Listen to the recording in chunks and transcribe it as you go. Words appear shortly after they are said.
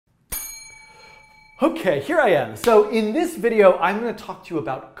Okay, here I am. So in this video, I'm going to talk to you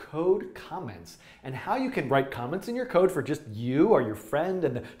about code comments and how you can write comments in your code for just you or your friend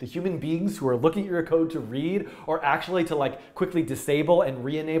and the human beings who are looking at your code to read, or actually to like quickly disable and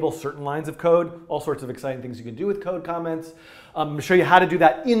re-enable certain lines of code. All sorts of exciting things you can do with code comments. I'm going to show you how to do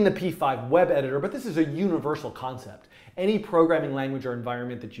that in the P5 web editor, but this is a universal concept. Any programming language or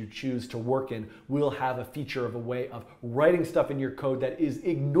environment that you choose to work in will have a feature of a way of writing stuff in your code that is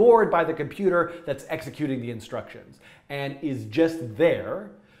ignored by the computer that's executing the instructions and is just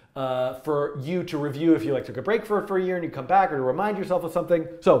there for you to review if you like took a break for a year and you come back, or to remind yourself of something.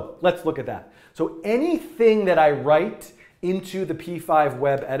 So let's look at that. So anything that I write into the P5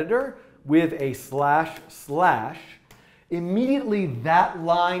 web editor with a // immediately that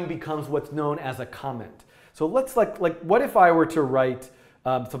line becomes what's known as a comment. So let's like what if I were to write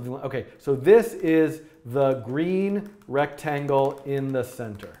something like, okay, so this is the green rectangle in the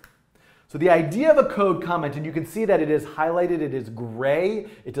center. So the idea of a code comment, and you can see that it is highlighted, it is gray,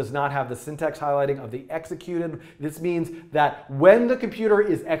 it does not have the syntax highlighting of the executed. This means that when the computer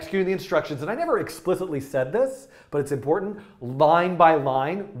is executing the instructions, and I never explicitly said this, but it's important, line by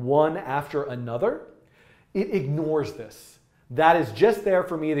line, one after another, it ignores this. That is just there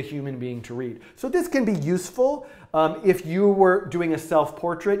for me, the human being, to read. So this can be useful. If you were doing a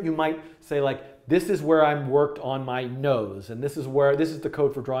self-portrait, you might say like, this is where I'm worked on my nose, and this is the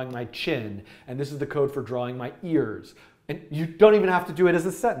code for drawing my chin, and this is the code for drawing my ears. And you don't even have to do it as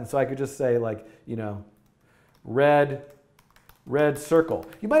a sentence. So I could just say like, you know, red circle.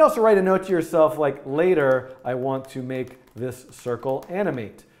 You might also write a note to yourself like, later I want to make this circle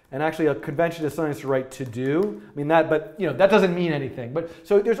animate. And actually a convention is sometimes to write to do. I mean but you know, that doesn't mean anything. But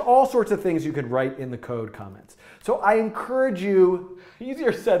so there's all sorts of things you could write in the code comments. So I encourage you,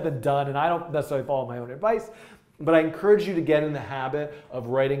 easier said than done, and I don't necessarily follow my own advice, but I encourage you to get in the habit of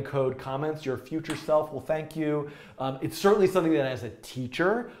writing code comments. Your future self will thank you. It's certainly something that as a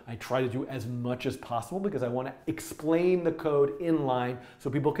teacher, I try to do as much as possible because I want to explain the code in line so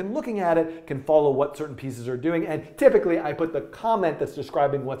people looking at it can follow what certain pieces are doing. And typically I put the comment that's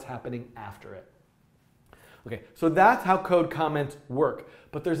describing what's happening after it. Okay, so that's how code comments work.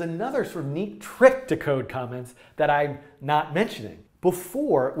 But there's another sort of neat trick to code comments that I'm not mentioning.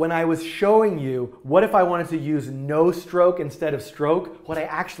 Before, when I was showing you what if I wanted to use no stroke instead of stroke, what I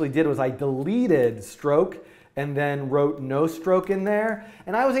actually did was I deleted stroke and then wrote no stroke in there.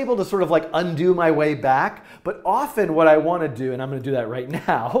 And I was able to sort of like undo my way back. But often what I want to do, and I'm going to do that right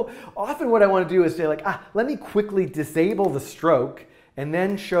now, often what I want to do is say like, let me quickly disable the stroke and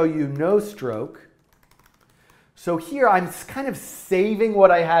then show you no stroke. So here I'm kind of saving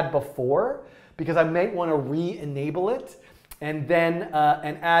what I had before because I might want to re-enable it. And then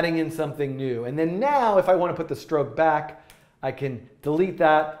and adding in something new. And then now, if I want to put the stroke back, I can delete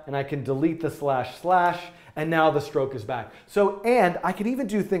that, and I can delete the // and now the stroke is back. So, and I can even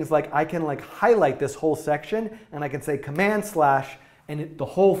do things like I can like highlight this whole section, and I can say command/, and the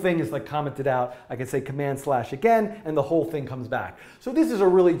whole thing is like commented out. I can say command/ again, and the whole thing comes back. So this is a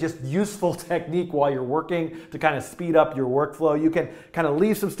really just useful technique while you're working to kind of speed up your workflow. You can kind of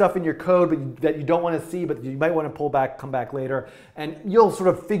leave some stuff in your code that you don't want to see, but you might want to come back later, and you'll sort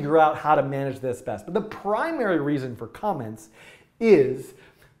of figure out how to manage this best. But the primary reason for comments is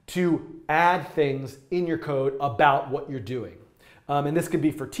to add things in your code about what you're doing. And this could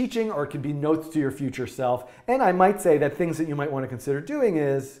be for teaching, or it could be notes to your future self. And I might say that things that you might want to consider doing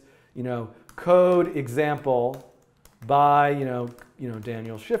is, you know, code example by,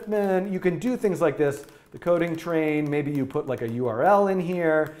 Daniel Schiffman. You can do things like this. The coding train, maybe you put like a URL in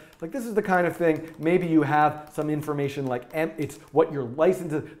here. Like this is the kind of thing, maybe you have some information like it's what your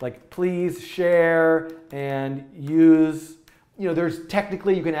license is, like please share and use. You know, there's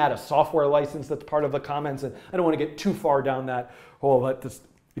technically you can add a software license that's part of the comments, and I don't want to get too far down that hole, but just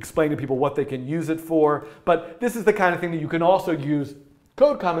explain to people what they can use it for. But this is the kind of thing that you can also use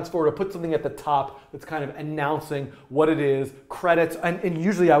code comments for, to put something at the top that's kind of announcing what it is, credits, and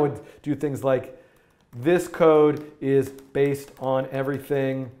usually I would do things like this code is based on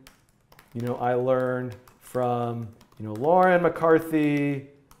everything, I learned from, Lauren McCarthy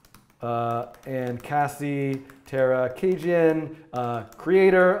and Cassie Tara Kajian,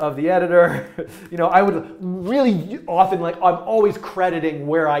 creator of the editor. I would really often, I'm always crediting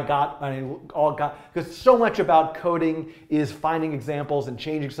where I got, because so much about coding is finding examples and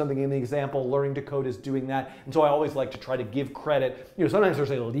changing something in the example. Learning to code is doing that. And so I always like to try to give credit. Sometimes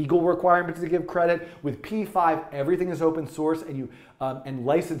there's a legal requirement to give credit. With P5, everything is open source and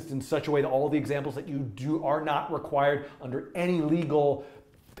licensed in such a way that all the examples that you do are not required under any legal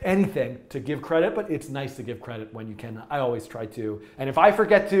anything to give credit, but it's nice to give credit when you can. I always try to. And if I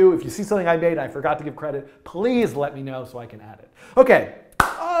forget to, if you see something I made and I forgot to give credit, please let me know so I can add it.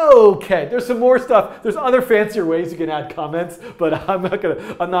 Okay, there's some more stuff. There's other fancier ways you can add comments, but I'm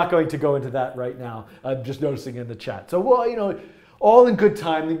not going to go into that right now. I'm just noticing in the chat. So, well, you know, all in good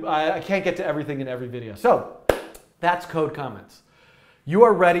time. I can't get to everything in every video. So that's code comments. You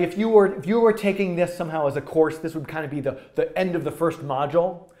are ready. If you were taking this somehow as a course, this would kind of be the end of the first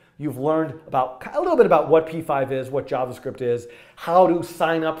module. You've learned about a little bit about what P5 is, what JavaScript is, how to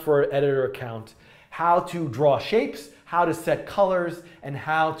sign up for an editor account, how to draw shapes, how to set colors, and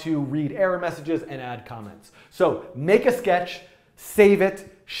how to read error messages and add comments. So make a sketch, save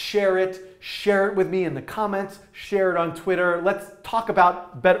it, share it with me in the comments, share it on Twitter. Let's talk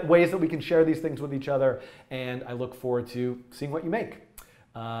about better ways that we can share these things with each other, and I look forward to seeing what you make.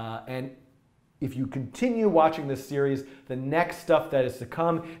 And if you continue watching this series, the next stuff that is to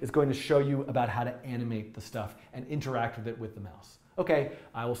come is going to show you about how to animate the stuff and interact with it with the mouse. Okay,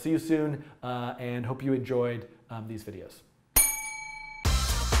 I will see you soon and hope you enjoyed these videos.